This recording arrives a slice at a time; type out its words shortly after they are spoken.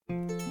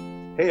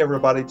Hey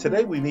everybody,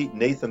 today we meet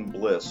Nathan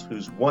Bliss,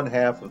 who's one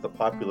half of the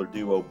popular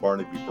duo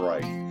Barnaby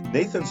Bright.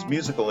 Nathan's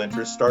musical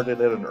interest started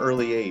at an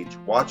early age,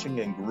 watching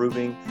and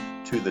grooving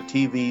to the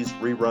TV's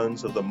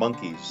reruns of the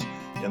Monkees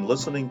and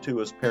listening to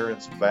his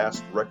parents'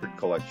 vast record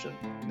collection.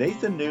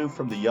 Nathan knew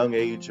from the young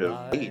age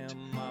of 8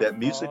 that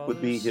music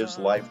would be his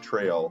life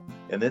trail,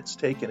 and it's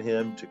taken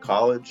him to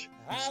college,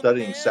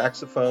 studying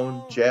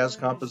saxophone, jazz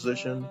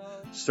composition,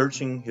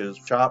 searching his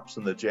chops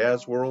in the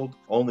jazz world,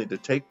 only to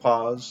take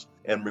pause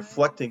and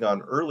reflecting on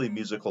early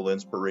musical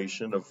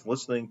inspiration of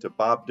listening to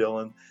Bob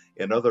Dylan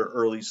and other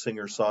early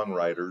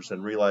singer-songwriters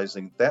and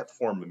realizing that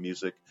form of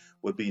music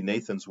would be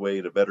Nathan's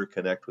way to better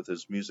connect with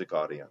his music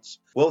audience.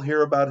 We'll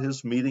hear about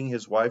his meeting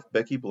his wife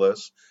Becky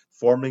Bliss,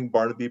 forming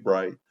Barnaby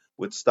Bright,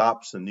 with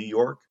stops in New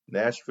York,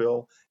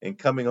 Nashville, and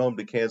coming home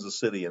to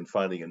Kansas City and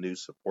finding a new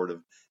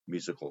supportive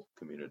musical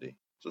community.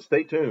 So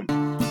stay tuned.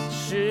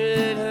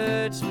 Shit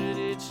hurts, but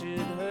it should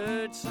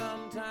hurt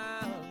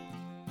sometimes.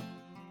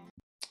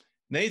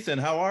 Nathan,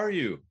 how are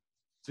you?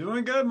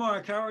 Doing good,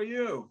 Mark. How are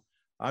you?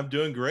 I'm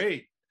doing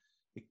great.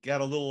 We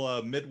got a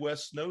little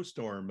Midwest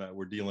snowstorm that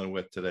we're dealing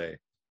with today.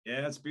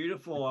 Yeah, it's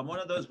beautiful. I'm one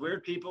of those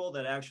weird people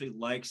that actually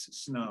likes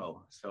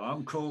snow, so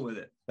I'm cool with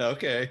it.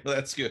 Okay,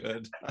 that's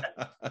good.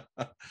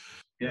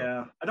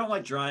 Yeah, I don't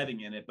like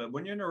driving in it, but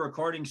when you're in a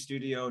recording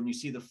studio and you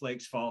see the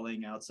flakes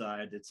falling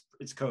outside,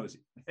 it's cozy.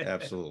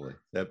 Absolutely.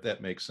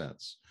 That makes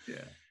sense.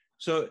 Yeah.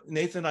 So,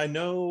 Nathan, I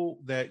know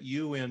that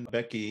you and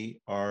Becky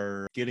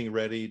are getting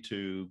ready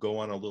to go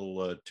on a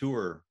little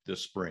tour this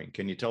spring.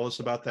 Can you tell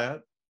us about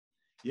that?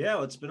 Yeah,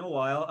 well, it's been a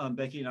while.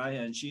 Becky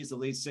and she's the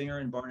lead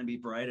singer in Barnaby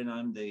Bright, and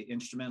I'm the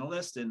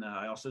instrumentalist. And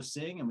I also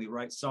sing, and we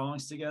write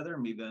songs together.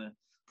 And we've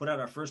put out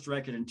our first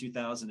record in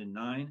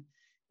 2009.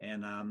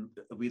 And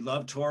we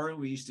love touring.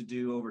 We used to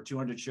do over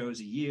 200 shows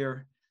a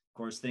year. Of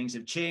course, things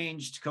have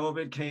changed.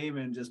 COVID came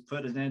and just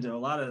put an end to a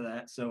lot of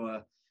that.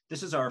 So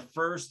this is our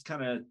first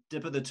kind of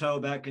dip of the toe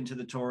back into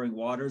the touring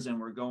waters, and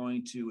we're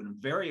going to a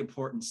very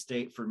important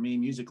state for me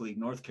musically,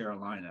 North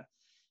Carolina.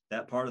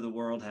 That part of the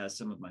world has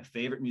some of my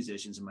favorite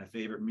musicians and my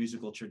favorite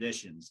musical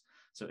traditions.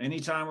 So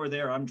anytime we're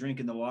there, I'm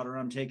drinking the water,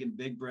 I'm taking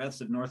big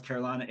breaths of North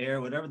Carolina air,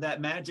 whatever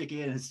that magic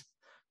is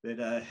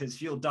that has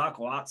fueled Doc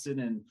Watson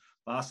and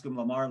Boscom,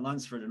 Lamar,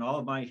 Lunsford, and all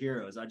of my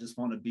heroes. I just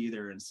want to be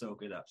there and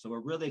soak it up. So we're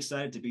really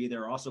excited to be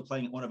there. Also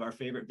playing at one of our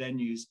favorite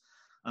venues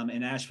in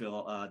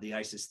Nashville, the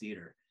Isis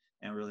Theater.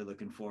 And really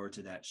looking forward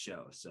to that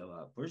show.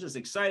 So we're just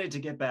excited to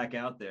get back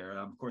out there.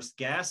 Of course,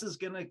 gas is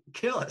going to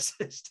kill us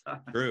this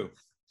time. True.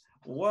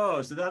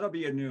 Whoa! So that'll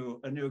be a new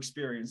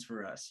experience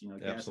for us. You know,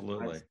 gas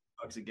absolutely.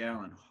 $5 a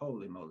gallon.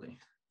 Holy moly!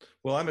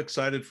 Well, I'm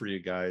excited for you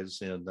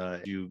guys, and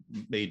you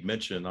made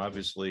mention,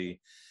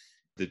 obviously,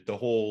 that the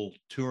whole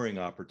touring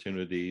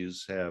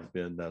opportunities have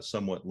been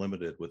somewhat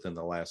limited within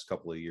the last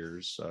couple of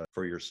years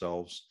for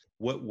yourselves.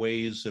 What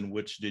ways in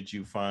which did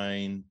you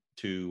find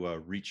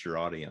to reach your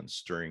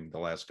audience during the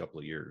last couple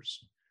of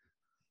years?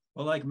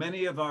 Well, like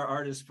many of our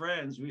artist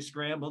friends, we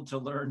scrambled to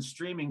learn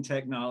streaming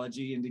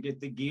technology and to get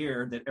the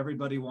gear that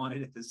everybody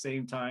wanted at the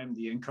same time,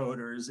 the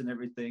encoders and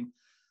everything.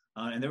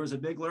 And there was a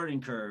big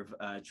learning curve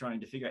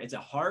trying to figure out. It's a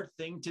hard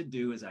thing to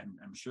do, as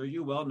I'm sure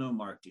you well know,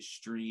 Mark, to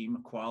stream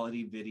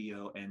quality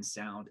video and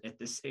sound at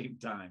the same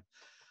time.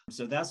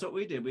 So that's what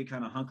we did. We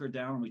kind of hunkered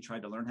down and we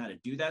tried to learn how to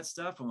do that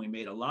stuff. And we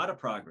made a lot of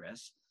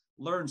progress,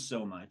 learned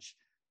so much.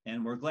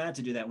 And we're glad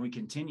to do that. And we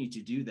continue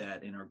to do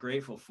that and are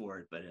grateful for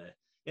it. But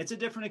it's a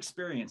different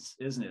experience,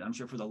 isn't it? I'm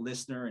sure for the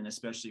listener and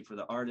especially for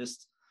the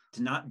artist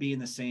to not be in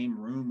the same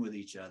room with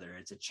each other.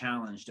 It's a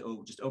challenge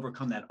to just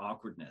overcome that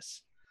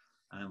awkwardness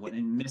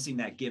and missing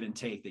that give and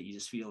take that you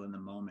just feel in the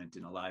moment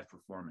in a live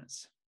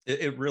performance.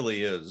 It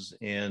really is.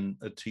 And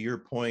to your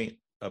point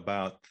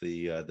about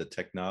the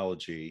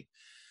technology,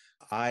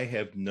 I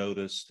have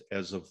noticed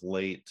as of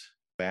late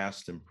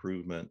vast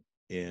improvement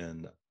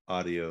in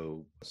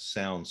audio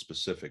sound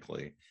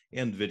specifically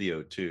and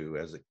video too,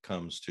 as it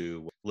comes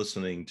to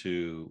listening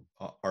to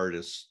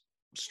artists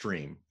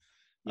stream,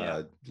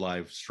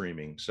 live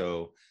streaming.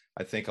 So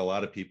I think a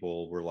lot of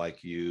people were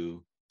like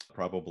you,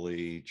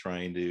 probably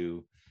trying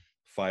to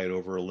fight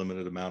over a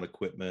limited amount of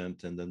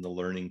equipment and then the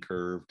learning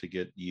curve to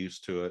get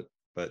used to it.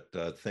 But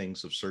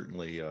things have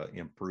certainly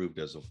improved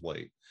as of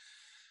late.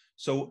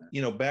 So,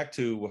 back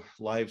to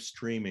live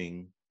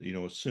streaming,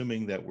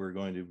 assuming that we're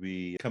going to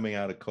be coming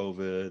out of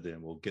COVID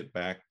and we'll get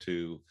back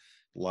to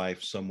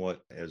life somewhat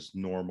as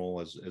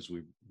normal as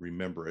we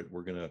remember it,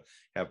 we're going to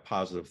have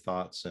positive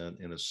thoughts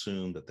and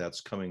assume that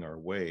that's coming our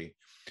way.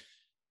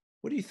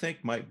 What do you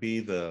think might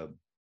be the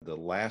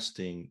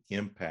lasting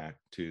impact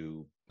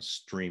to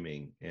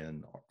streaming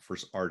and for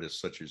artists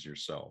such as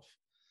yourself?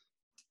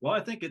 Well, I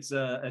think it's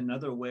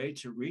another way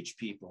to reach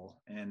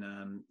people.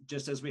 And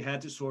just as we had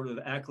to sort of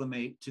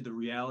acclimate to the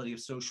reality of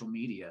social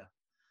media,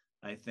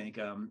 I think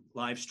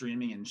live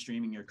streaming and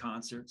streaming your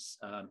concerts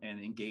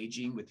and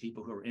engaging with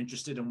people who are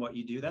interested in what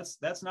you do,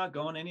 that's not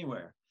going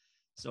anywhere.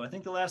 So I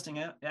think the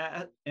lasting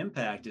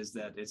impact is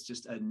that it's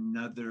just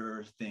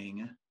another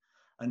thing,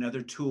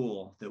 another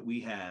tool that we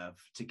have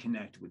to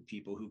connect with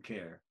people who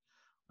care.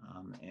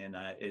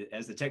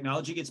 As the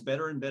technology gets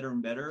better and better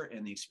and better,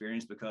 and the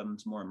experience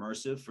becomes more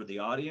immersive for the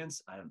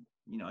audience,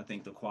 I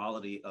think the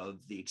quality of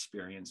the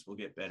experience will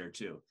get better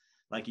too.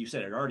 Like you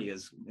said, it already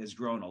has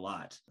grown a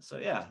lot. So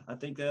yeah, I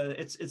think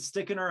it's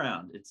sticking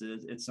around.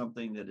 It's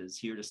something that is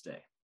here to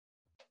stay.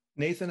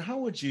 Nathan, how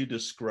would you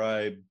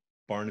describe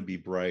Barnaby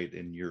Bright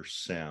and your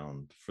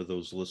sound for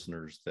those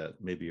listeners that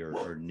maybe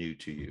are new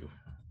to you?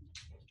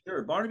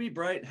 Sure. Barnaby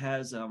Bright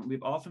has,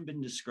 we've often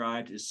been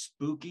described as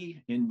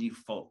spooky indie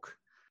folk.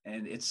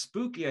 And it's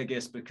spooky, I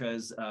guess,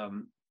 because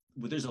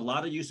there's a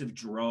lot of use of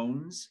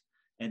drones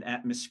and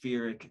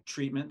atmospheric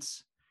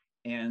treatments.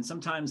 And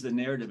sometimes the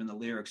narrative and the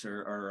lyrics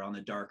are on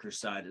the darker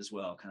side as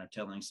well, kind of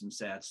telling some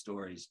sad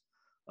stories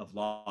of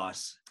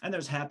loss. And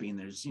there's happy and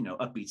there's,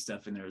 upbeat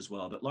stuff in there as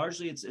well. But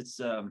largely it's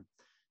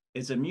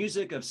a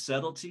music of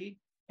subtlety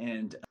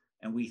and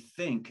we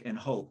think and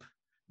hope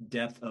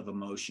depth of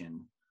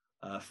emotion.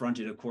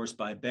 Fronted, of course,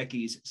 by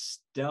Becky's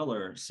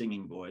stellar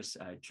singing voice.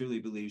 I truly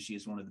believe she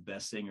is one of the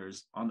best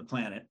singers on the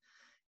planet.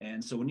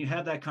 And so when you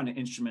have that kind of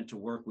instrument to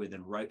work with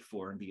and write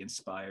for and be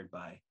inspired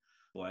by,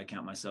 boy, I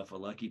count myself a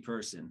lucky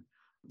person.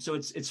 So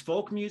it's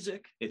folk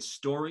music, it's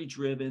story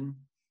driven,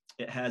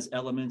 it has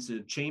elements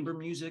of chamber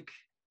music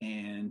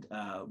and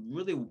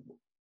really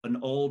an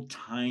old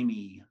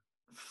timey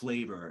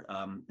flavor.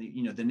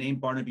 The name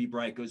Barnaby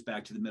Bright goes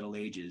back to the Middle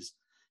Ages.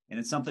 And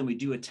it's something we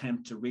do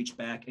attempt to reach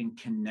back and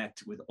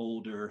connect with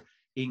older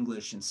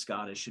English and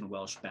Scottish and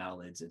Welsh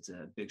ballads. It's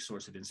a big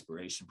source of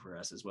inspiration for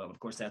us as well. Of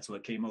course, that's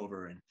what came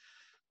over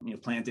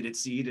and planted its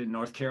seed in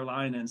North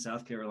Carolina and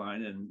South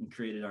Carolina and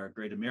created our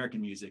great American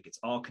music. It's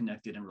all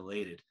connected and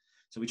related.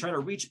 So we try to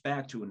reach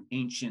back to an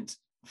ancient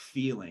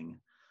feeling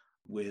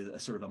with a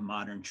sort of a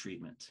modern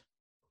treatment.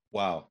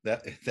 Wow,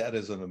 that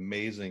is an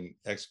amazing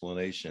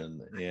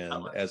explanation.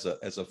 And as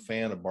a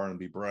fan of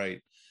Barnaby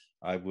Bright,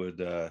 I would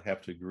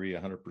have to agree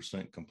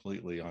 100%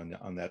 completely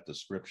on that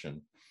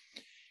description.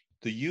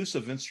 The use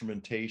of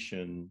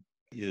instrumentation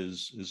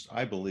is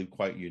I believe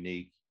quite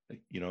unique.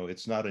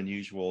 It's not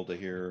unusual to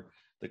hear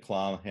the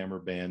claw hammer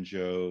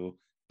banjo,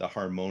 the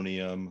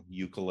harmonium,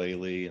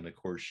 ukulele, and of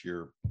course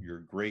your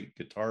great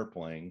guitar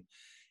playing,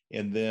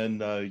 and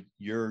then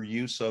your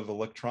use of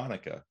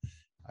electronica,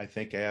 I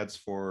think adds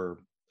for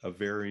a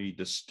very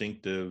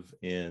distinctive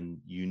and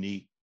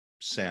unique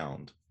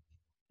sound.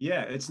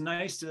 Yeah, it's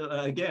nice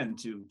to again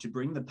to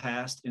bring the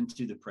past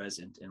into the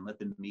present and let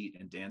them meet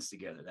and dance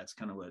together. That's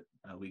kind of what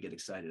we get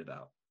excited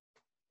about.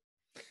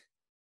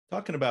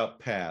 Talking about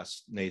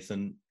past,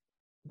 Nathan,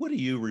 what do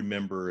you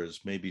remember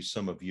as maybe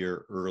some of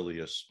your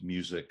earliest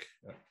music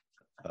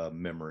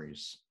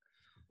memories?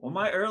 Well,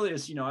 my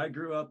earliest, I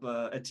grew up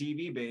a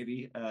TV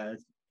baby.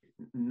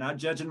 Not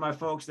judging my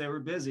folks, they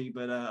were busy,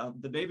 but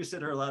the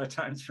babysitter a lot of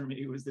times for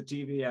me was the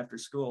TV after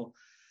school.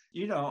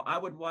 I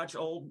would watch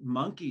old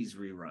Monkees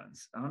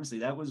reruns. Honestly,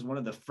 that was one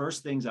of the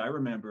first things I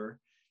remember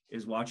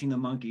is watching the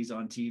Monkees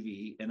on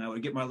TV. And I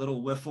would get my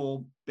little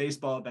wiffle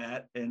baseball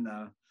bat and,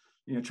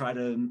 try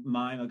to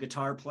mime a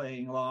guitar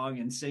playing along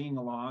and singing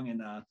along.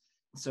 And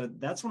so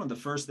that's one of the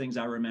first things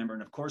I remember.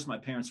 And of course, my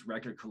parents'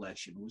 record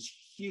collection was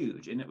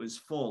huge and it was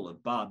full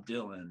of Bob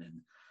Dylan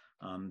and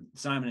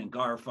Simon and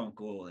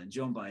Garfunkel and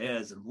Joan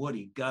Baez and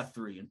Woody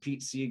Guthrie and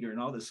Pete Seeger and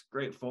all this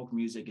great folk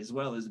music, as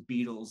well as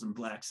Beatles and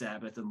Black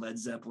Sabbath and Led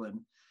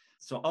Zeppelin.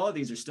 So all of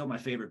these are still my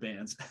favorite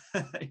bands.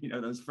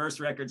 Those first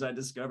records I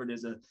discovered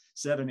as a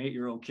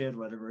 7-8-year-old kid,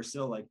 whatever, are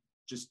still like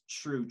just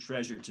true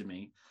treasure to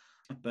me.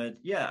 But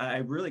yeah, I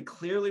really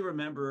clearly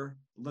remember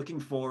looking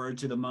forward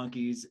to the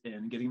Monkees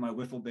and getting my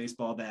wiffle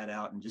baseball bat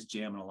out and just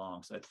jamming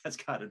along. So that's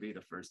got to be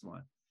the first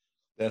one.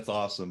 That's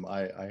awesome.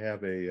 I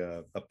have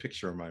a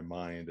picture in my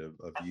mind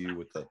of you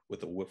with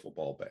a wiffle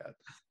ball bat.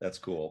 That's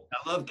cool.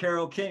 I love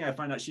Carole King. I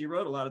find out she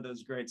wrote a lot of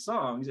those great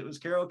songs. It was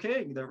Carole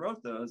King that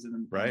wrote those,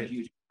 and right. I'm a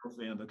huge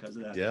fan because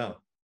of that. Yeah,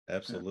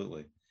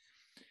 absolutely.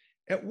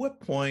 Yeah. At what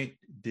point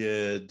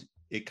did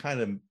it kind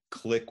of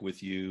click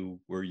with you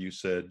where you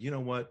said, you know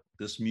what,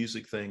 this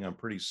music thing I'm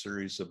pretty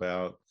serious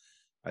about.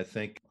 I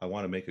think I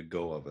want to make a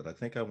go of it. I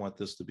think I want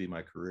this to be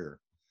my career.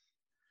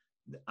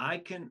 I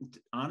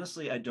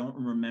don't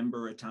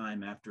remember a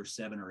time after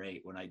 7 or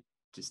 8 when I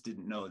just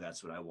didn't know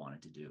that's what I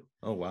wanted to do.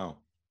 Oh, wow.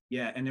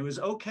 Yeah. And it was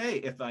okay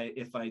if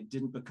I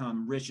didn't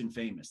become rich and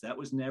famous. That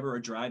was never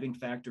a driving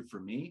factor for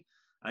me.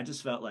 I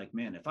just felt like,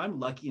 man, if I'm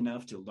lucky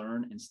enough to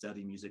learn and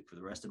study music for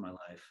the rest of my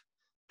life,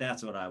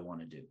 that's what I want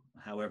to do,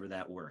 however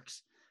that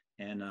works.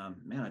 And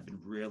man, I've been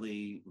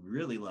really,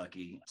 really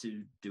lucky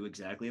to do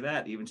exactly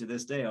that. Even to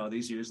this day, all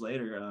these years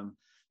later,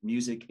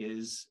 music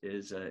is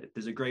there's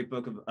a great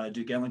book of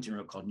Duke Ellington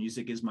wrote called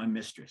 "Music Is My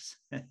Mistress."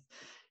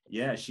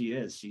 Yeah, she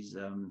is. She's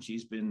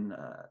been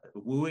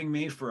wooing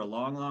me for a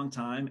long, long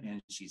time,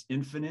 and she's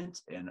infinite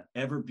and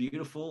ever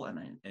beautiful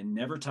and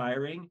never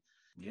tiring.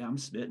 Yeah, I'm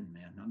smitten,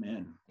 man. I'm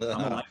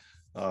in.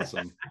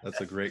 Awesome.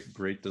 That's a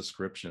great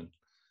description.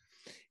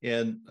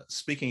 And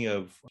speaking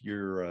of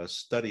your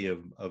study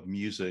of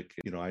music,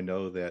 I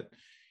know that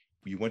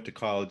you went to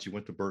college, you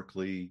went to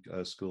Berkeley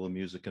School of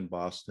Music in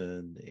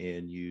Boston,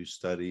 and you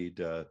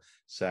studied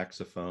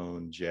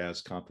saxophone,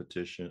 jazz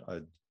composition.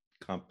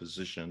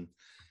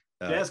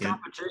 Jazz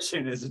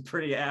competition is a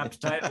pretty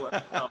apt title.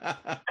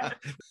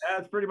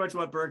 That's pretty much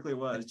what Berkeley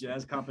was,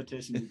 jazz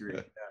competition degree.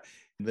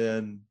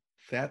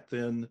 Yeah.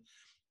 Then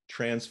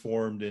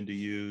transformed into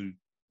you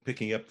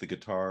picking up the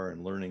guitar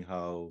and learning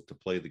how to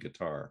play the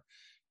guitar.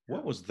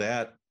 What was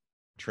that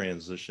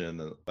transition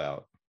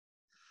about?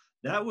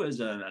 That was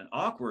an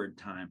awkward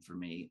time for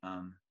me.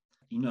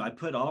 I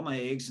put all my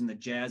eggs in the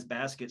jazz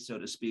basket, so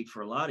to speak,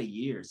 for a lot of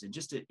years. And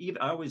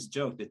I always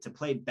joke that to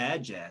play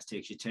bad jazz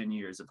takes you 10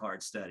 years of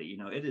hard study.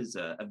 It is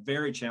a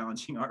very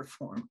challenging art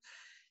form.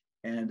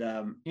 And,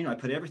 I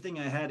put everything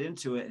I had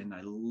into it, and I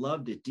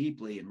loved it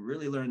deeply and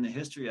really learned the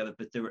history of it.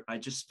 But I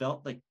just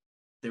felt like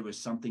there was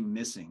something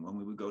missing when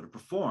we would go to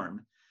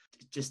perform.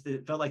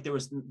 It felt like there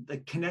was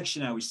the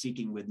connection I was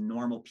seeking with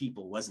normal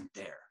people wasn't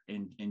there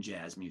in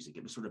jazz music.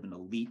 It was sort of an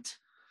elite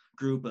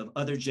group of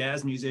other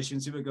jazz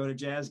musicians who would go to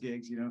jazz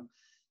gigs,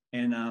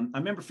 And I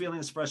remember feeling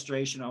this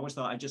frustration. I always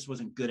thought I just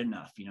wasn't good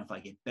enough. If I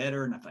get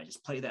better and if I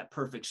just play that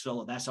perfect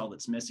solo, that's all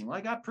that's missing. Well,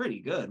 I got pretty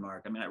good,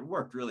 Mark. I mean, I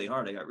worked really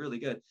hard. I got really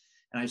good.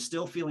 And I was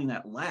still feeling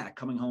that lack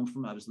coming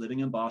home I was living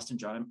in Boston,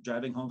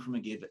 driving home from a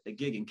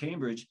gig in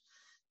Cambridge,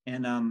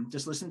 and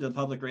just listening to the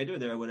public radio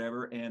there or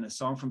whatever. And a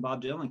song from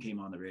Bob Dylan came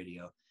on the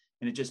radio.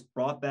 And it just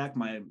brought back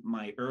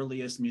my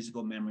earliest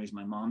musical memories,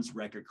 my mom's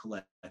record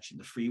collection,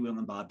 the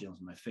Freewheelin' Bob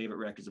Dylan, my favorite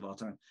records of all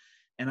time.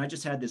 And I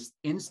just had this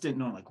instant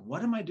knowing, like,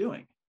 what am I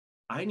doing?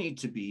 I need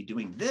to be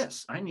doing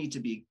this. I need to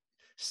be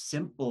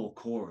simple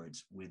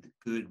chords with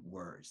good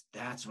words.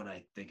 That's what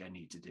I think I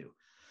need to do.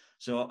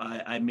 So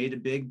I made a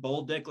big,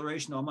 bold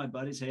declaration to all my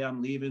buddies. Hey,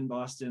 I'm leaving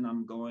Boston.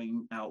 I'm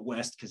going out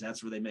west because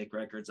that's where they make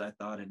records, I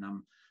thought. And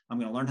I'm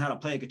going to learn how to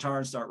play a guitar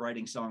and start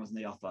writing songs. And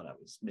they all thought I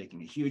was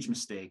making a huge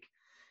mistake.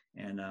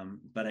 And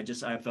but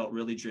I felt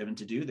really driven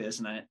to do this,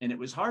 and it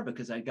was hard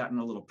because I'd gotten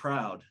a little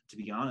proud, to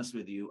be honest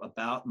with you,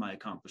 about my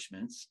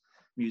accomplishments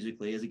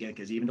musically,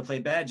 because even to play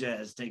bad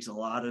jazz takes a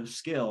lot of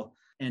skill,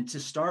 and to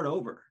start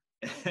over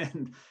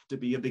and to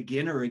be a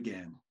beginner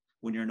again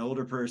when you're an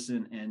older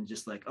person and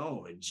just like,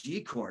 oh, a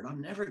G chord, I'm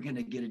never going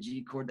to get a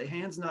G chord. The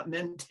hand's not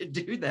meant to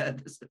do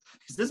that. Is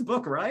this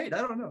book right?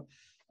 I don't know.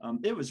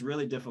 It was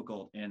really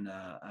difficult, and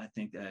I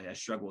think I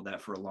struggled with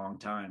that for a long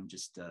time.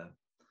 Just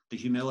the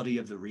humility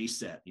of the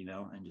reset,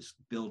 and just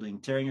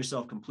tearing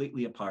yourself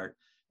completely apart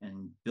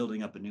and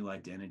building up a new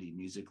identity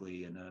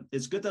musically. And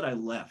it's good that I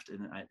left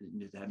and I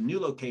had a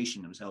new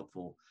location. It was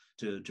helpful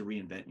to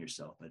reinvent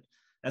yourself. But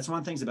that's one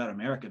of the things about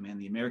America, man.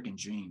 The American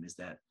dream is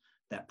that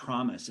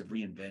promise of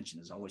reinvention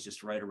is always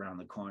just right around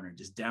the corner,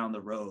 just down the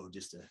road,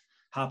 just to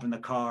hop in the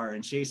car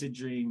and chase a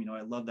dream.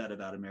 I love that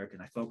about America,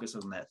 and I focus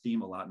on that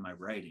theme a lot in my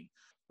writing.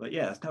 But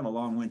yeah, it's kind of a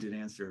long-winded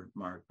answer,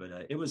 Mark,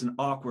 but it was an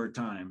awkward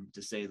time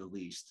to say the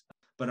least.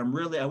 But I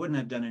wouldn't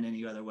have done it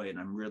any other way. And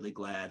I'm really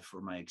glad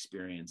for my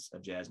experience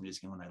of jazz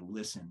music. And when I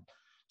listen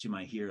to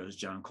my heroes,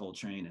 John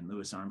Coltrane and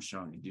Louis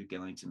Armstrong and Duke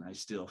Ellington, I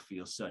still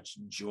feel such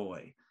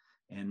joy.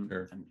 And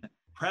sure. I'm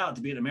proud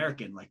to be an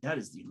American. Like, that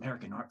is the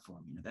American art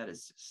form. That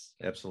is just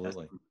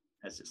absolutely.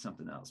 That's just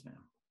something else, man.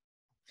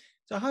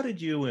 So how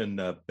did you and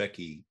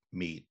Becky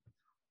meet?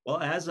 Well,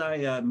 as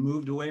I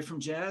moved away from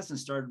jazz and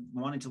started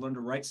wanting to learn to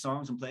write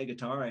songs and play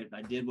guitar,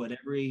 I did what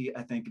every,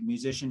 I think,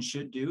 musician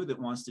should do that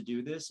wants to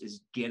do this,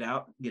 is get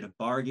out, get a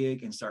bar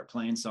gig and start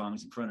playing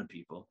songs in front of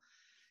people.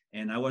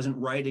 And I was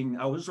writing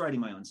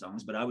my own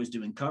songs, but I was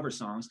doing cover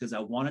songs because I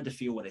wanted to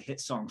feel what a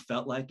hit song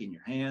felt like in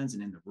your hands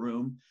and in the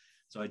room.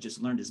 So I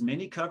just learned as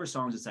many cover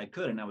songs as I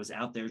could. And I was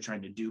out there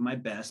trying to do my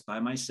best by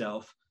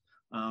myself.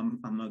 I'm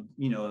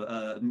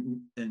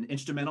an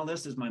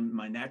instrumentalist is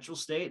my natural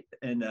state,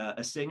 and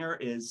a singer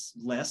is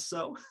less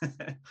so,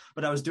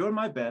 but I was doing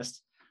my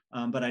best.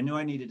 But I knew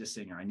I needed a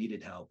singer. I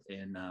needed help.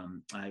 And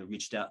I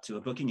reached out to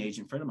a booking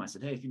agent friend of mine. I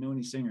said, hey, if you know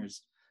any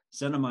singers,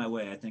 send them my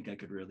way. I think I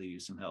could really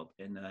use some help.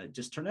 And it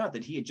just turned out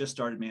that he had just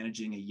started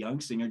managing a young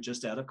singer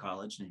just out of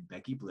college named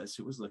Becky Bliss,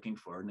 who was looking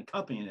for an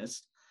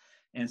accompanist.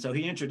 And so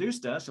he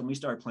introduced us, and we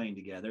started playing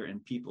together,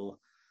 and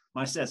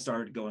my set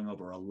started going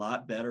over a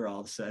lot better all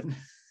of a sudden.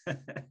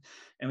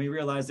 And we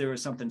realized there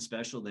was something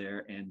special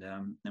there. And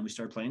then we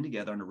started playing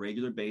together on a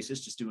regular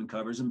basis, just doing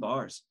covers in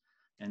bars.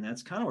 And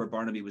that's kind of where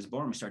Barnaby was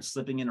born. We started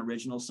slipping in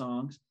original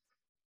songs.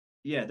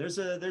 Yeah, there's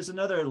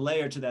another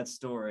layer to that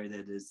story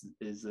that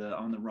is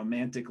on the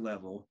romantic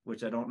level,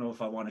 which I don't know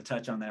if I want to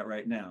touch on that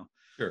right now.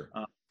 Sure.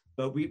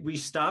 But we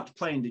stopped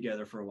playing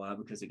together for a while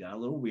because it got a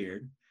little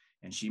weird,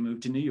 and she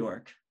moved to New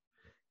York.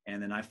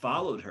 And then I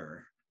followed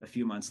her a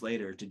few months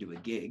later to do a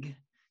gig.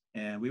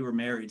 And we were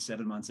married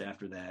 7 months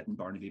after that, and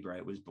Barnaby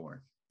Bright was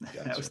born.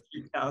 Gotcha. That was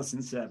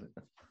 2007.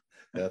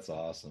 That's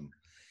awesome.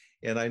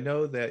 And I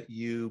know that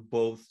you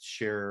both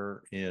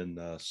share in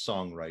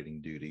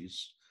songwriting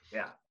duties.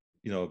 Yeah.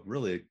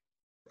 Really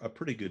a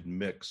pretty good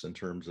mix in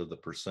terms of the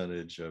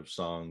percentage of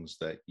songs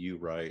that you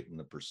write and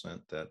the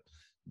percent that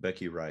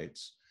Becky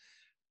writes.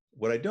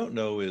 What I don't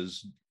know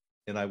is,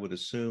 And I would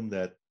assume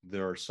that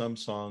there are some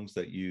songs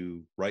that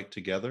you write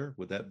together.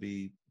 Would that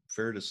be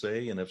fair to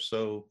say? And if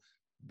so,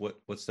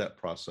 what's that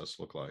process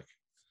look like?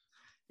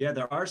 Yeah,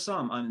 there are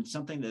some on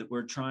something that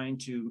we're trying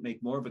to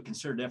make more of a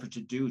concerted effort to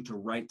do to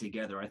write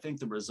together. I think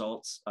the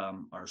results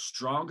are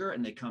stronger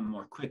and they come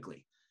more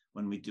quickly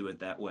when we do it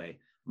that way.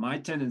 My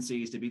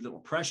tendency is to be a little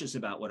precious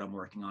about what I'm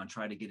working on,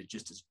 try to get it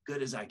just as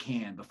good as I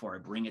can before I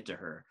bring it to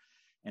her.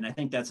 And I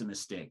think that's a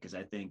mistake because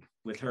I think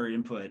with her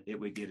input, it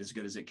would get as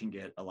good as it can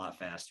get a lot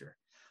faster.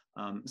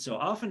 So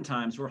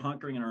oftentimes we're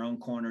hunkering in our own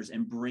corners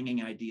and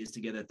bringing ideas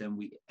together, then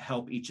we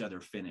help each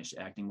other finish,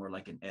 acting more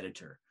like an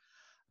editor.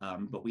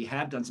 But we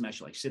have done some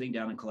actually like sitting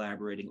down and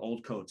collaborating.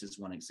 Old Coats is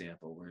one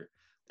example where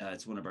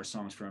it's one of our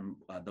songs from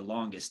The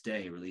Longest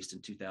Day, released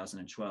in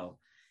 2012.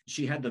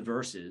 She had the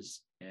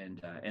verses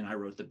and I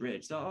wrote the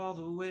bridge all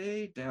the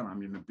way down. I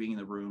remember being in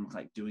the room,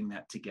 like doing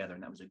that together.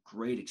 And that was a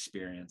great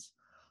experience.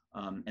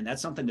 And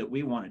that's something that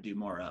we want to do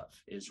more of,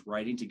 is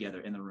writing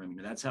together in the room. You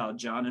know, that's how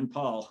John and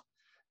Paul,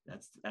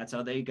 that's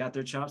how they got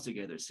their chops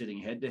together, sitting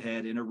head to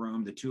head in a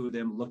room, the two of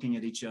them looking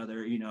at each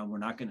other. You know, we're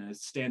not going to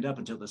stand up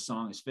until the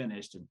song is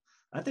finished. And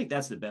I think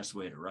that's the best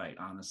way to write,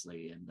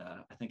 honestly. And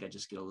I think I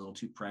just get a little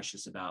too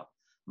precious about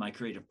my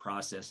creative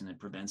process, and it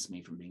prevents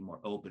me from being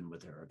more open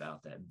with her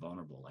about that and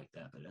vulnerable like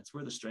that. But that's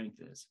where the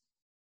strength is.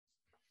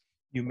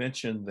 You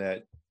mentioned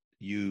that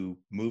you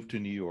moved to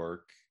New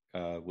York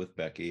with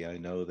Becky. I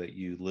know that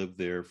you lived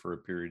there for a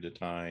period of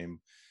time.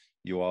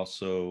 You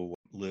also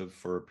lived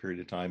for a period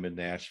of time in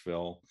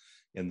Nashville.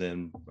 And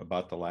then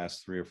about the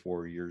last 3 or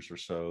 4 years or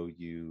so,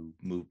 you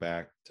moved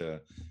back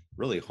to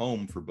really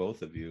home for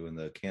both of you in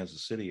the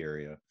Kansas City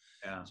area.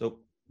 Yeah. So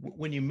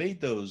when you made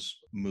those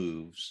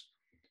moves,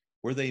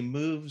 were they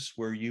moves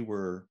where you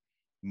were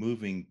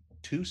moving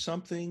to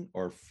something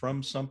or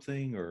from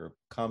something, or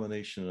a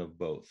combination of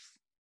both?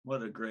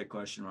 What a great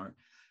question, Mark.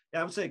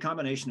 Yeah, I would say a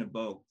combination of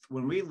both.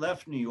 When we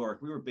left New York,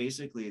 we were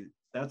basically,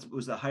 that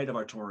was the height of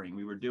our touring.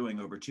 We were doing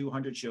over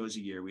 200 shows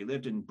a year. We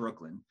lived in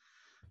Brooklyn.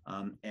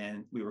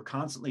 And we were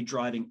constantly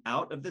driving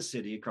out of the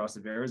city across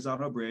the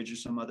Verrazano Bridge or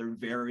some other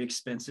very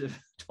expensive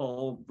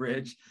toll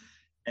bridge,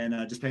 and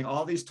just paying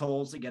all these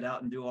tolls to get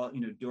out and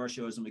do our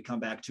shows. And we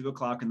come back 2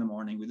 o'clock in the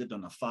morning. We lived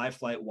on a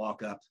 5-flight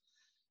walk up,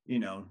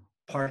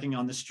 parking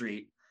on the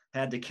street,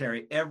 had to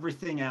carry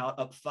everything out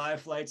up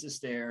 5 flights of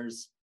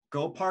stairs,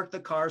 go park the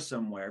car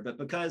somewhere. But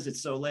because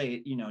it's so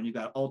late, and you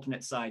got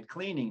alternate side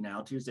cleaning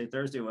now, Tuesday,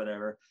 Thursday,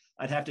 whatever,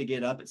 I'd have to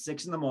get up at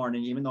 6 in the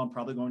morning, even though I'm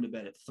probably going to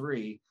bed at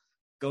 3,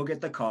 go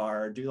get the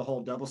car, do the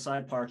whole double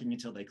side parking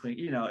until they clean.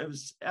 It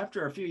was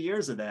after a few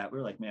years of that, we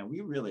were like, man, we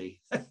really,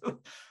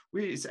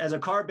 as a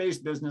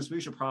car-based business,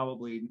 we should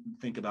probably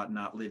think about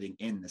not living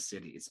in the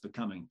city. It's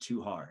becoming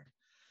too hard.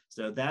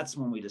 So that's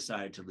when we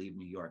decided to leave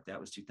New York. That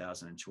was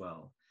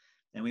 2012.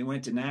 And we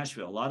went to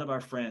Nashville. A lot of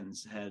our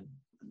friends had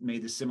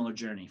made the similar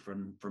journey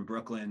from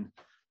Brooklyn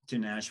to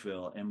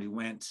Nashville. And we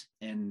went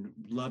and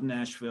loved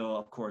Nashville.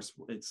 Of course,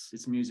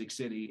 it's Music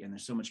City, and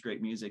there's so much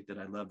great music that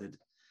I love that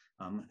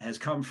has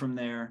come from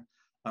there.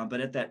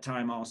 But at that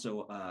time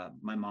also,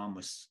 my mom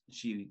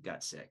she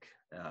got sick,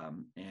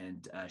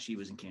 and she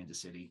was in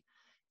Kansas City,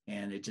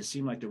 and it just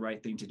seemed like the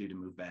right thing to do to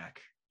move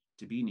back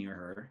to be near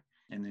her.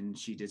 And then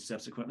she did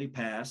subsequently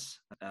pass.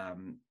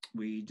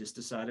 We just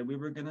decided we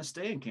were going to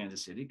stay in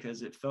Kansas City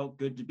because it felt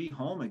good to be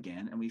home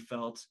again. And we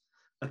felt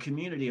a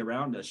community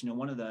around us.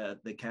 One of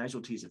the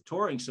casualties of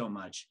touring so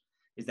much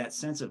is that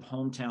sense of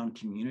hometown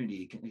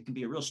community. It can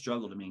be a real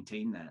struggle to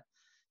maintain that.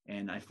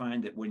 And I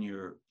find that when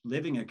you're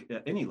living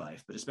any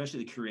life, but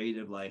especially the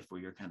creative life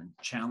where you're kind of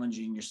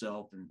challenging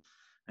yourself and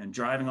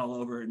driving all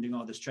over and doing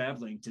all this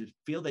traveling, to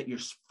feel that you're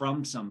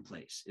from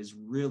someplace is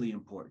really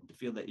important. To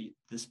feel that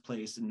this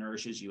place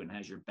nourishes you and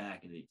has your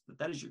back, and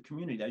that is your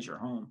community, that is your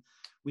home.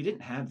 We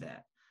didn't have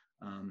that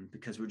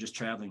because we're just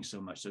traveling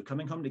so much. So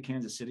coming home to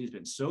Kansas City has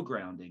been so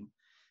grounding.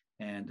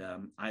 And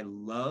I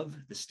love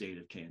the state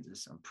of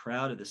Kansas. I'm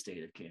proud of the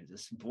state of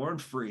Kansas, born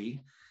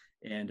free.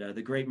 And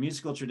the great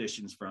musical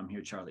traditions from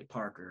here, Charlie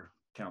Parker,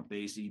 Count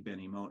Basie,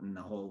 Benny Moten,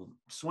 the whole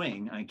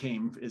swing, I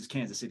came as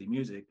Kansas City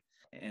music.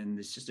 And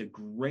it's just a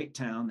great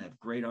town. They have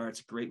great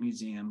arts, great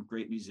museum,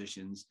 great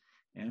musicians.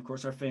 And of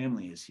course, our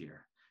family is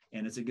here.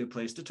 And it's a good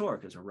place to tour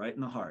because we're right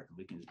in the heart.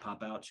 We can just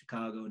pop out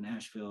Chicago,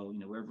 Nashville,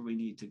 wherever we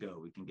need to go,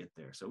 we can get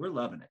there. So we're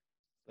loving it.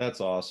 That's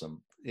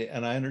awesome.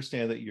 And I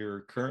understand that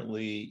you're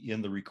currently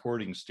in the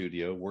recording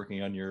studio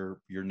working on your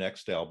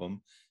next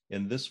album.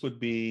 And this would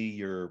be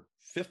your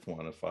 5th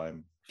one, if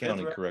I'm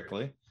counting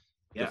correctly.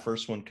 Yeah. The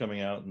first one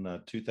coming out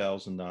in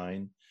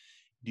 2009.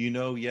 Do you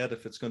know yet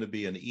if it's going to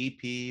be an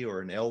EP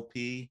or an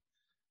LP?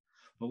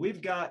 Well,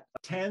 we've got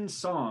 10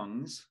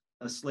 songs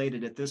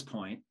slated at this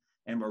point,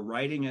 and we're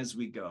writing as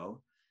we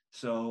go.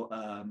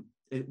 So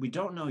we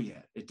don't know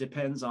yet. It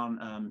depends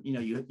on,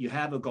 you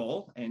have a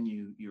goal and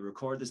you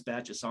record this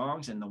batch of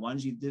songs, and the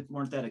ones you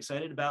weren't that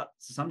excited about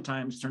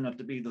sometimes turns out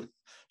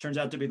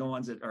to be the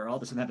ones that are all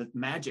of a sudden have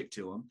magic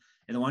to them.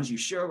 And the ones you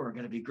sure were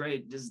going to be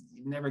great, just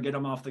never get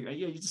them off the ground.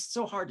 It's just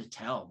so hard to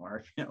tell,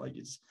 Mark.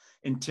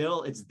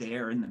 Until it's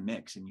there in the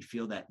mix and you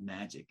feel that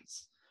magic.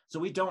 So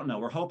we don't know.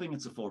 We're hoping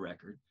it's a full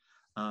record.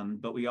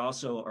 But we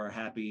also are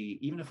happy,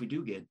 even if we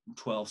do get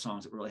 12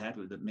 songs that we're really happy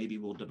with, that maybe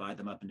we'll divide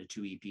them up into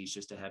 2 EPs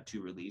just to have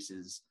 2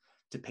 releases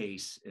to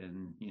pace.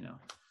 And,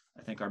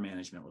 I think our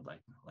management would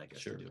like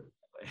us Sure. to do it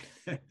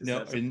that way.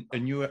 Now, and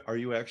are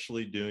you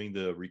actually doing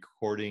the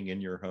recording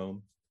in your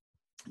home?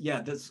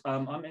 Yeah,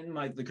 I'm in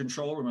the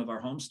control room of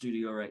our home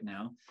studio right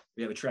now.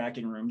 We have a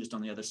tracking room just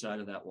on the other side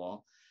of that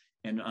wall.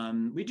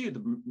 And we do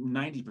the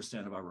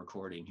 90% of our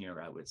recording here,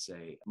 I would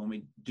say. When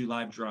we do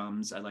live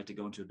drums, I like to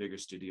go into a bigger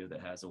studio that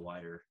has a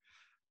wider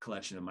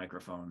collection of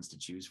microphones to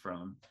choose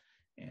from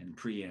and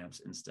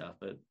preamps and stuff.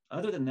 But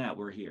other than that,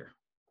 we're here.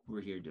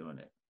 We're here doing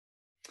it.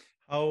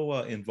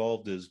 How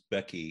involved is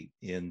Becky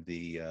in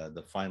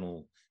the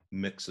final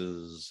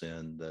mixes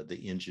and the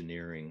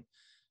engineering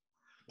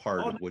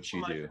part of what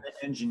you do?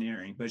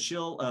 Engineering, but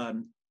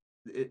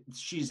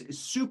she's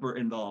super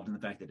involved in the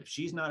fact that if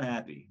she's not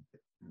happy,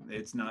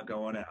 it's not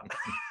going out.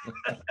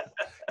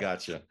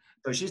 Gotcha.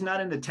 So she's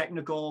not into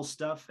technical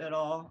stuff at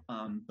all,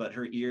 but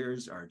her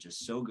ears are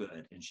just so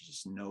good, and she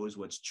just knows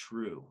what's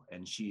true.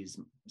 And she's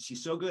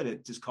so good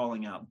at just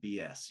calling out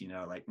BS.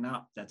 Like,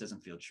 no, that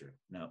doesn't feel true.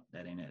 No,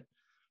 that ain't it.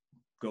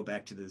 Go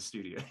back to the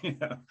studio.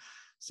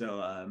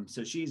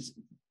 So she's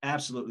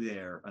absolutely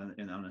there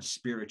on a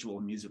spiritual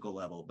musical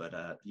level,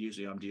 but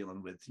usually I'm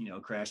dealing with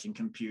crashing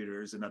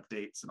computers and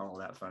updates and all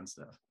that fun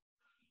stuff.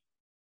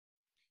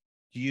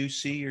 Do you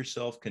see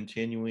yourself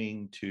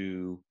continuing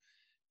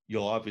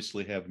you'll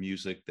obviously have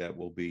music that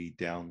will be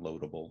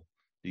downloadable.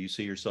 Do you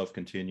see yourself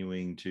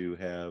continuing to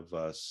have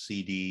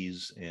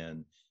CDs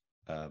and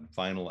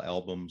vinyl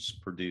albums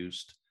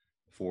produced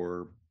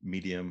for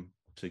Medium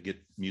to get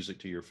music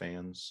to your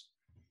fans?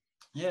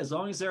 Yeah, as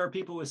long as there are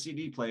people with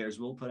CD players,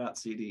 we'll put out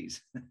CDs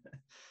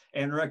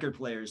and record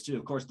players too.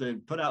 Of course,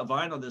 to put out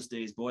vinyl these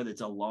days, boy,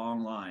 that's a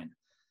long line.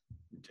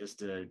 Just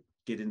to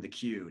get in the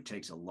queue, it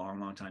takes a long,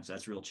 long time. So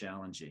that's real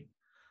challenging.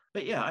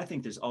 But yeah, I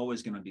think there's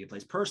always going to be a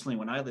place. Personally,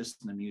 when I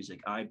listen to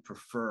music, I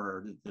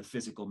prefer the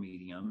physical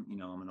medium.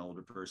 I'm an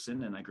older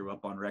person and I grew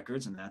up on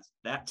records, and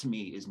that to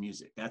me is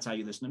music. That's how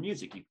you listen to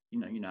music.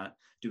 You're not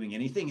doing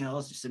anything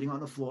else. You're sitting on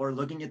the floor,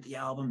 looking at the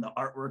album, the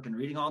artwork, and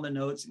reading all the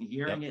notes and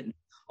hearing it. And,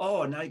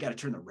 now you got to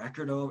turn the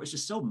record over. It's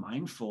just so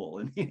mindful,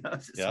 and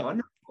it's just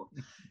wonderful.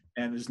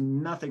 And there's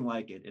nothing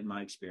like it in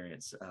my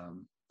experience.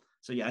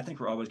 So yeah, I think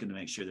we're always going to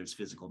make sure there's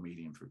physical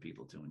medium for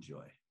people to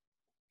enjoy.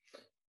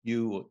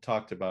 You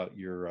talked about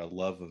your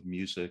love of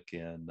music,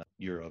 and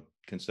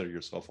consider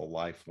yourself a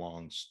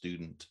lifelong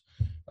student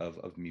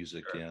of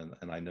music. Sure.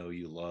 And I know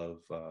you love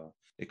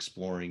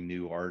exploring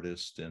new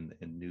artists and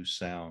new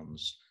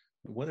sounds.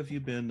 What have you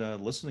been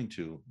listening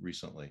to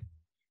recently?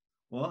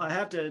 Well, I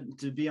have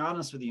to be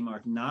honest with you,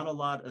 Mark, not a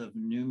lot of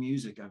new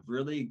music. I've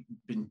really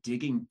been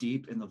digging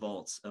deep in the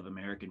vaults of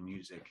American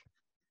music.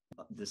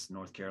 This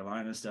North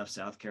Carolina stuff,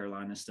 South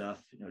Carolina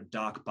stuff,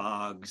 Doc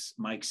Boggs,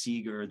 Mike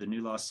Seeger, the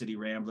New Lost City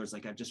Ramblers.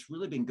 Like, I've just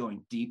really been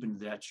going deep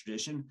into that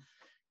tradition.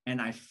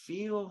 And I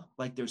feel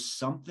like there's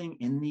something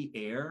in the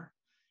air,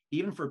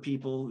 even for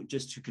people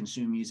just who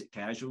consume music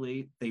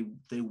casually.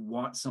 They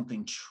want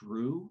something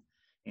true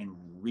and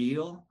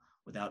real,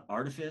 without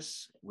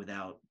artifice,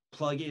 without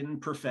plug-in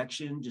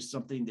perfection, just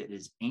something that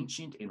is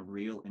ancient and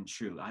real and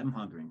true. I'm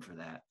hungering for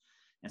that.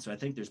 And so I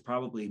think there's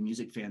probably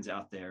music fans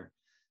out there.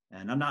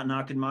 And I'm not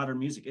knocking modern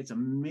music. It's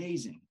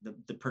amazing.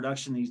 The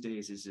production these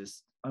days is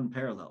just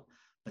unparalleled.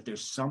 But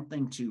there's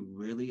something to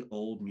really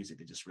old music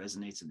that just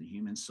resonates in the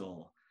human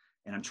soul.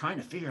 And I'm trying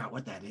to figure out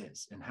what that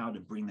is and how to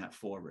bring that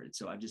forward.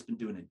 So I've just been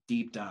doing a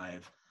deep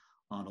dive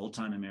on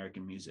old-time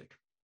American music.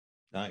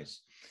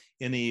 Nice.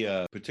 Any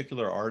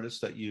particular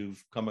artists that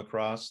you've come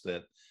across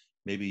that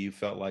maybe you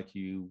felt like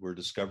you were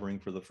discovering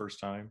for the first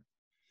time?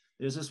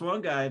 There's this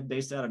one guy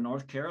based out of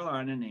North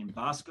Carolina named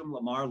Boscom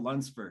Lamar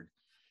Lunsford.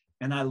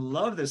 And I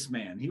love this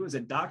man. He was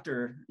a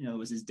doctor, it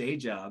was his day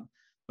job,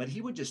 but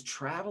he would just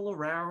travel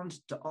around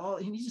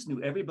he just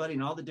knew everybody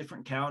in all the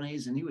different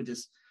counties, and he would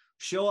just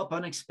show up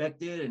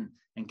unexpected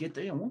and get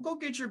there. We'll go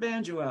get your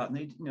banjo out.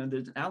 And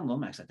the Alan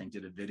Lomax, I think,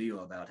 did a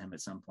video about him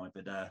at some point,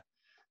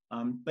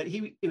 but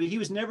he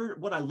was never,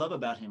 what I love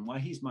about him, why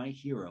he's my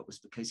hero, was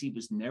because he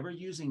was never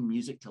using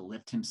music to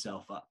lift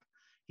himself up.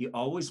 He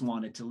always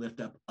wanted to lift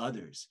up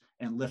others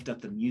and lift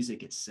up the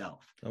music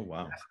itself. Oh,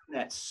 wow.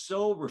 That's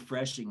so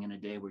refreshing in a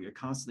day where you're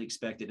constantly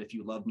expected, if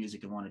you love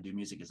music and want to do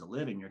music as a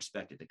living, you're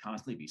expected to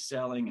constantly be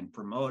selling and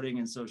promoting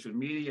and social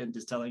media and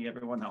just telling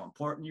everyone how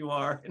important you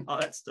are and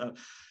all that stuff.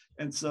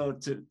 And so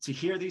to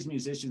hear these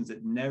musicians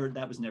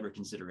that was never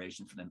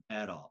consideration for them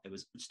at all. It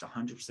was just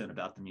 100%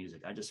 about the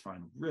music. I just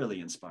find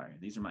really inspiring.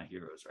 These are my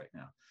heroes right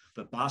now.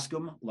 But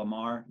Boscom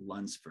Lamar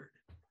Lunsford,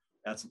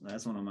 that's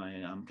one of my,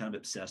 I'm kind of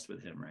obsessed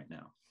with him right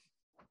now.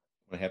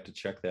 I have to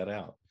check that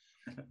out.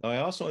 I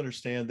also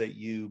understand that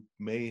you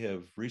may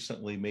have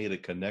recently made a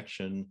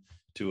connection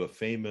to a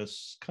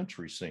famous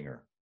country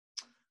singer.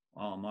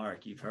 Oh,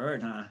 Mark, you've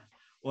heard, huh?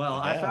 Well,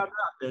 I found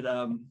out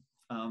that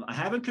I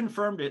haven't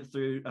confirmed it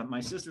through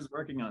my sister's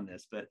working on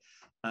this, but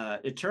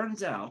it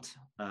turns out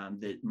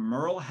that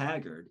Merle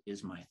Haggard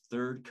is my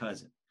third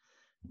cousin.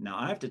 Now,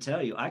 I have to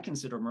tell you, I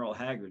consider Merle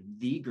Haggard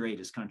the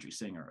greatest country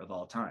singer of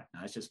all time.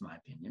 Now, that's just my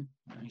opinion.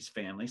 He's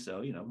family,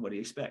 so, what do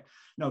you expect?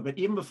 No, but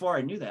even before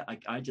I knew that,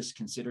 I just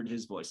considered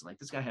his voice. Like,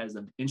 this guy has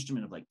the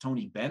instrument of like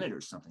Tony Bennett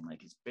or something.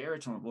 Like, his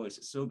baritone voice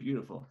is so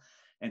beautiful.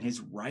 And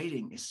his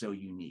writing is so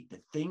unique.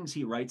 The things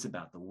he writes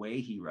about, the way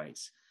he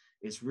writes,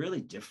 is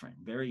really different,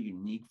 very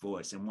unique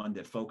voice, and one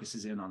that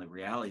focuses in on the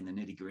reality and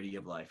the nitty gritty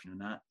of life,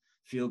 not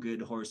feel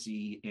good,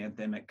 horsey,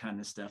 anthemic kind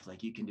of stuff.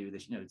 Like, you can do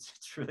this,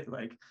 it's really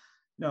like,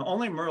 no,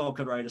 only Merle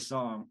could write a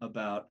song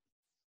about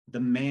the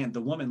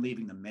woman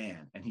leaving the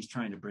man, and he's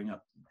trying to bring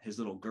up his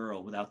little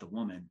girl without the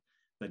woman,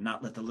 but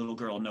not let the little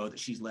girl know that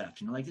she's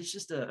left. Like, it's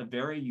just a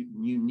very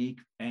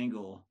unique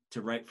angle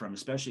to write from,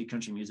 especially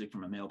country music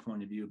from a male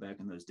point of view back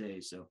in those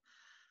days. So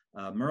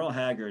Merle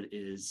Haggard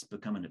is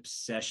become an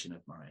obsession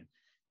of mine.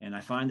 And I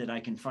find that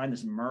I can find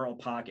this Merle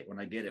pocket when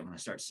I get it, when I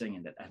start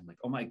singing, that I'm like,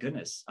 oh my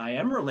goodness, I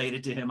am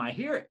related to him. I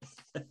hear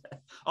it.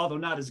 Although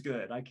not as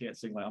good. I can't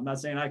sing I'm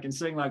not saying I can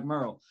sing like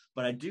Merle,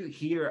 but I do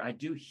hear,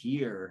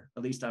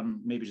 at least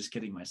I'm maybe just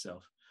kidding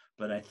myself,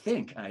 but I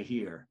think I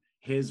hear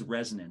his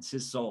resonance,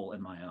 his soul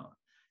in my own.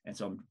 And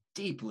so I'm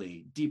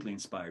deeply, deeply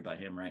inspired by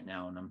him right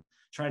now. And I'm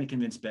trying to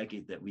convince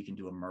Becky that we can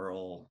do a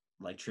Merle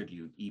like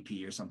tribute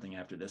EP or something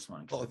after this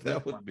one. Oh,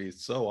 that would be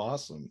so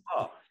awesome.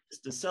 Oh,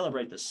 to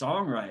celebrate the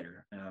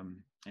songwriter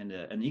and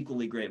an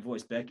equally great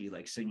voice, Becky,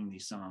 like singing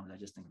these songs. I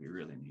just think we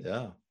really need.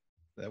 Yeah,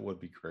 that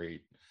would be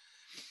great.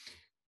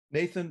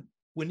 Nathan,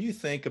 when you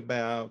think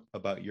about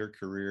your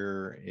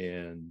career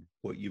and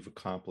what you've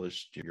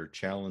accomplished, your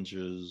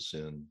challenges,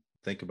 and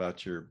think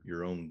about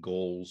your own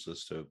goals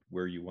as to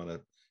where you want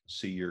to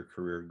see your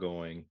career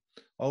going,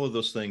 all of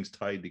those things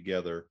tied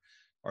together,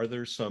 are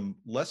there some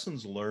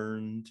lessons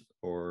learned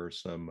or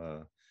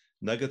some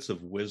nuggets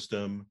of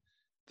wisdom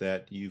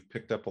that you've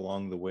picked up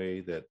along the way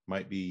that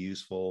might be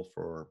useful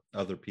for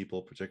other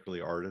people,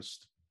 particularly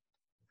artists?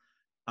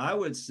 I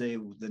would say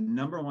the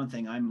number one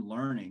thing I'm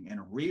learning and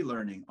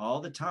relearning all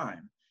the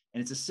time,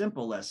 and it's a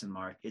simple lesson,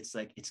 Mark, it's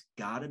like, it's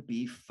got to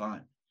be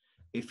fun.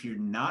 If you're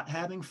not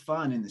having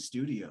fun in the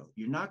studio,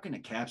 you're not going to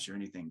capture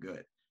anything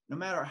good, no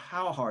matter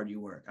how hard you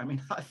work. I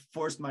mean, I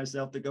forced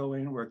myself to go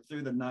in, work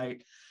through the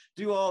night,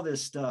 do all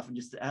this stuff, and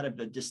just out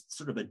of just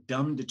sort of a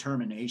dumb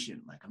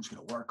determination, like, I'm just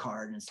going to work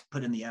hard and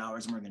put in the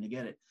hours and we're going to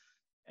get it.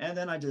 And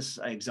then I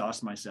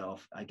exhaust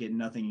myself. I get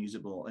nothing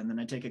usable. And then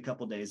I take a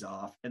couple of days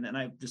off. And then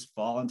I just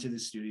fall into the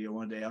studio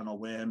one day on a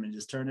whim and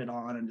just turn it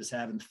on and just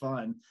having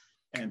fun.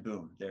 And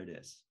boom, there it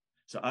is.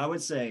 So I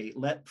would say,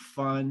 let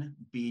fun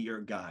be your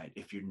guide.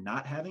 If you're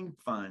not having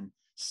fun,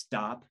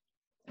 stop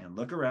and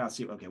look around,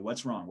 see, okay,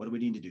 what's wrong? What do we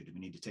need to do? Do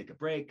we need to take a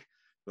break?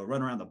 Go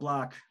run around the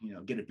block,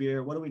 get a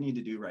beer? What do we need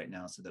to do right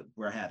now so that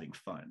we're having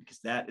fun? Because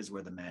that is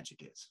where the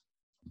magic is.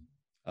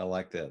 I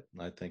like that.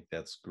 I think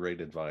that's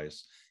great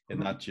advice, and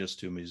not just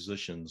to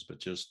musicians, but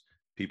just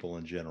people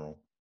in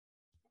general.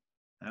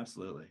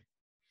 Absolutely.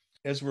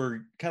 As we're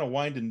kind of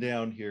winding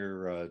down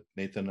here,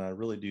 Nathan, I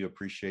really do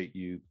appreciate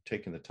you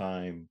taking the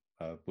time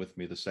with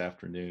me this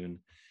afternoon.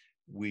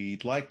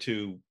 We'd like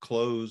to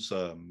close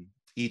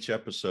each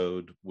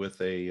episode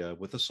with a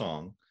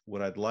song.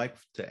 What I'd like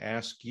to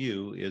ask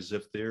you is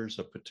if there's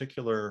a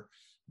particular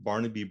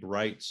Barnaby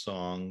Bright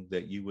song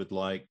that you would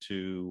like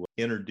to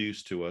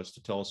introduce to us,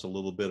 to tell us a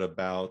little bit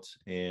about,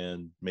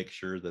 and make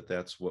sure that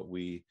that's what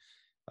we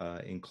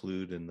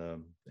include in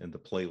the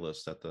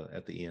playlist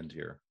at the end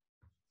here.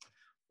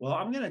 Well,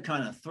 I'm going to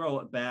kind of throw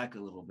it back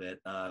a little bit.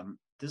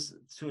 This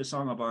to a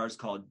song of ours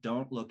called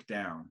 "Don't Look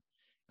Down,"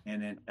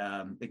 and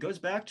it goes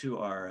back to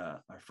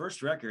our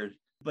first record,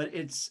 but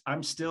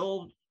I'm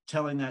still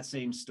telling that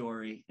same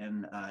story,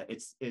 and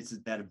it's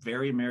that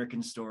very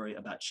American story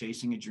about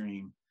chasing a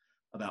dream,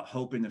 about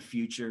hope in the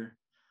future,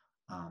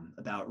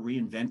 about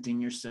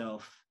reinventing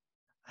yourself,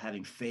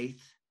 having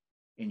faith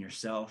in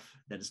yourself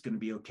that it's going to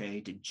be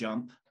okay to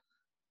jump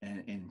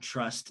and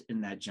trust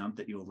in that jump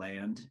that you'll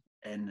land,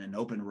 and an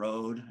open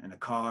road and a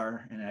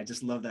car. And I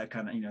just love that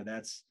kind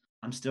of,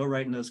 I'm still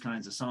writing those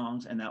kinds of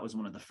songs. And that was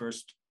one of the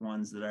first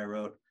ones that I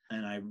wrote.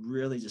 And I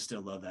really just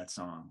still love that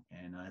song.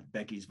 And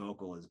Becky's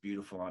vocal is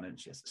beautiful on it.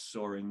 She has a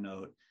soaring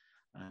note.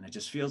 And it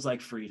just feels like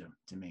freedom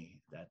to me,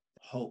 that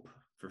hope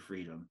for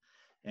freedom.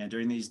 And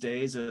during these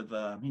days of,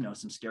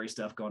 some scary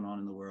stuff going on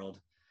in the world,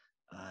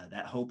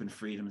 that hope and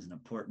freedom is an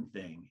important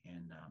thing.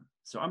 And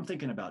so I'm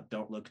thinking about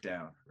Don't Look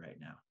Down right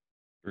now.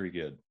 Very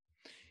good.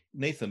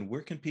 Nathan,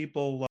 where can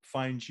people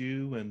find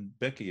you and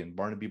Becky and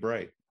Barnaby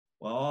Bright?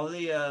 Well, all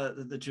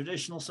the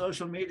traditional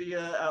social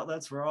media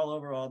outlets, we're all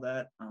over all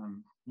that.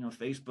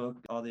 Facebook,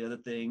 all the other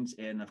things,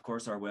 and of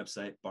course our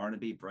website,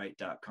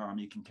 barnabybright.com.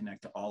 You can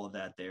connect to all of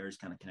that there. Just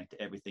kind of connect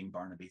to everything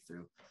Barnaby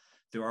through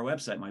our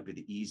website might be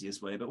the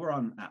easiest way, but we're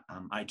on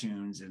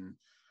iTunes and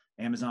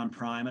Amazon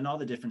Prime and all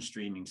the different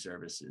streaming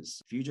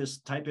services. If you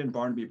just type in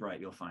Barnaby Bright,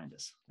 you'll find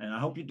us, and I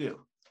hope you do.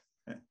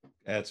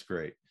 That's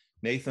great.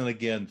 Nathan,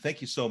 again, thank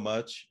you so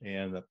much,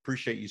 and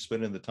appreciate you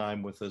spending the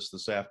time with us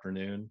this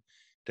afternoon.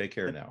 Take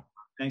care now.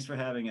 Thanks for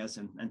having us,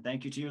 and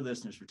thank you to your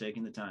listeners for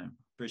taking the time.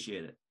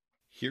 Appreciate it.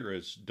 Here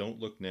is Don't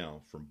Look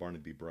Now from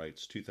Barnaby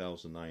Bright's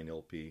 2009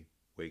 LP,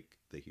 Wake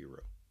the Hero.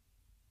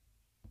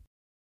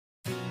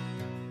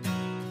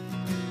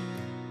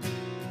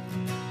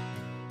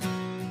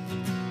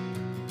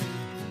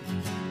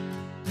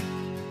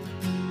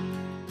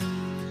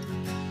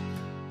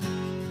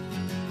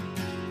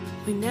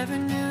 We never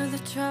knew the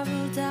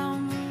trouble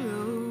down the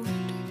road.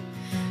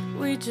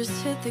 We just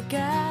hit the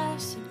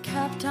gas and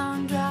kept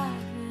on driving.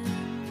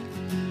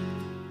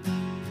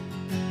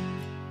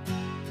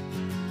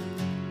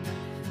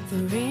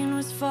 The rain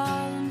was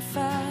falling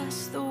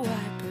fast, the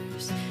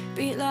wipers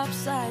beat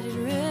lopsided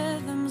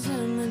rhythms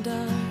in the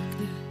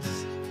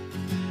darkness.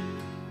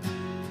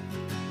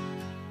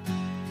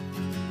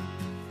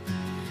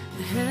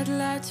 The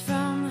headlights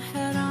from the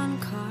head-on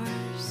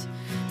cars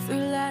threw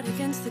light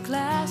against the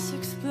glass,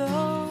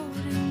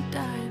 exploding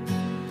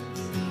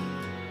diamonds.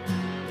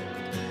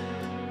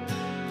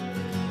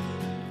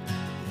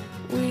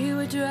 We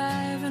were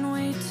driving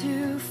way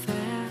too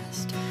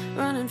fast,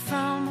 running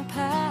from a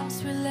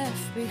past we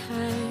left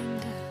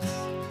behind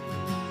us.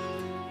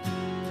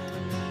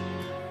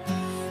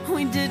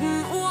 We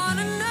didn't want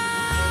to know.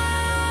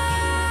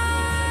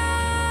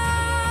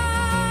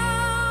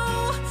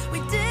 We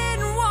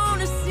didn't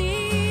want to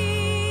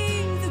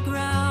see the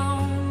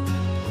ground,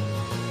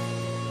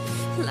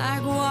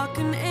 like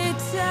walking a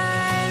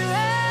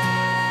tightrope.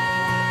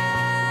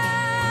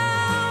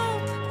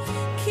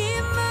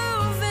 Keep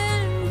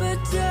moving, but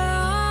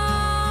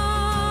don't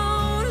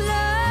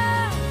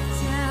let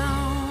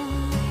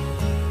down.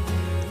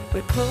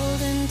 We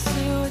pulled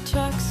into a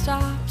truck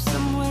stop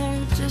somewhere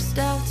just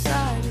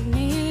outside of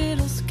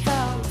Needles,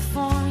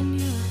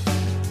 California.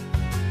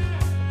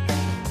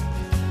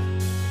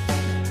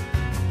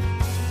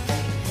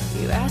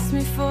 You asked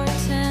me for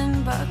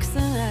 $10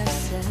 and I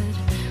said,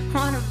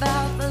 what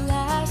about the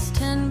last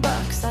 $10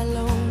 I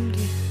loaned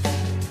you?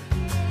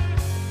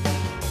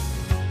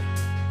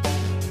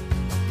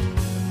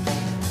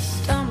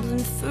 Stumbling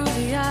through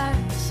the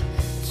aisles,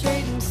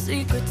 trading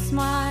secret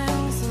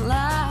smiles and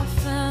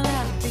laughing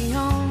at the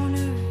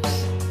owners.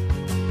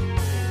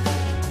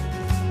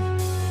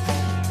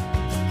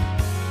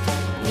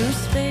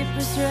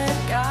 Newspapers read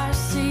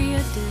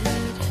Garcia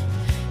did.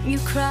 You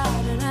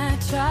cried and I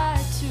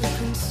tried to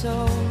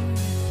console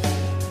you.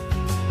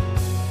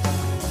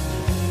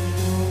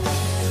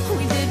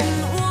 We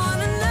didn't want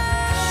to know.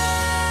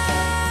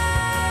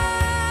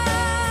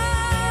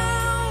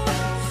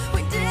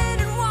 We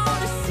didn't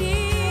want to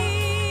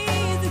see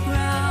the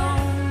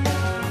ground,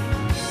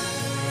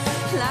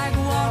 like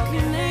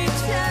walking a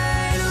tightrope.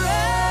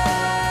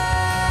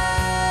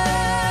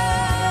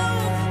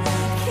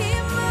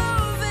 Keep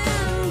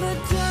moving, but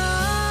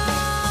don't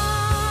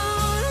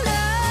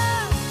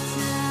let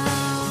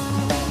down.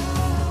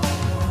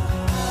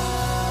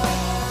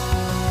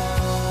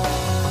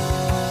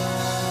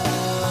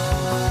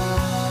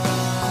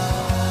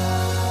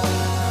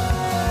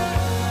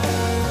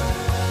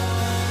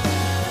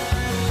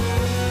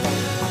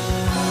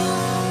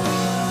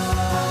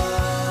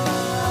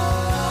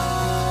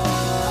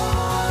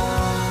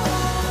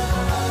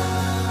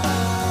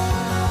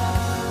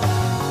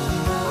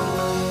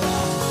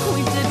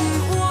 We didn't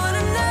want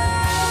to know.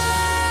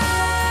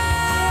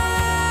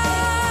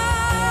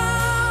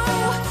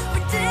 We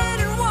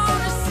didn't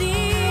want to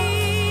see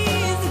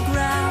the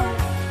ground,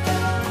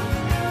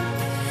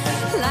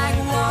 like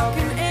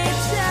walking a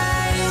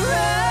tightrope.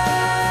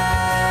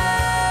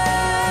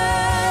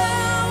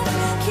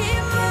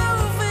 Keep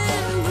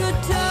moving, but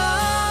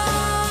don't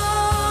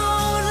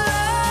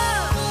let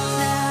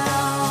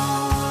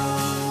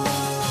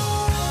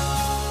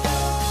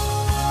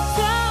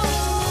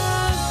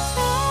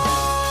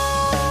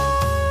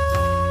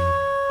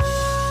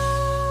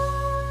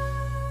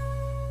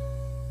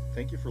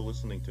Thank you for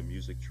listening to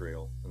Music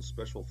Trail, and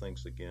special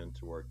thanks again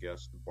to our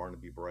guest,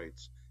 Barnaby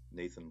Bright's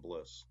Nathan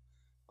Bliss.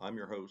 I'm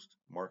your host,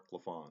 Mark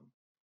LaFawn.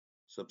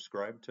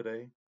 Subscribe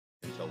today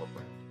and tell a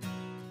friend.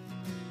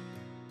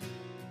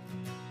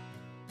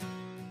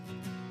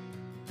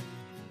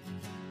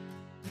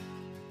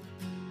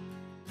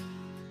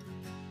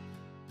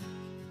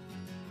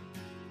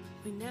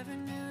 We never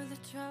knew the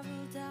trouble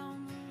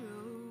down the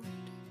road.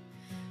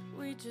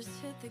 We just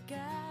hit the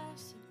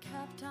gas and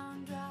kept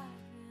on driving.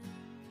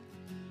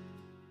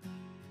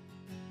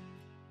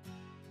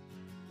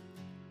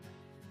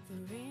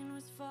 The rain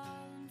was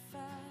falling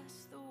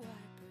fast, the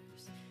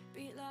wipers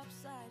beat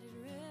lopsided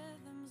rhythms.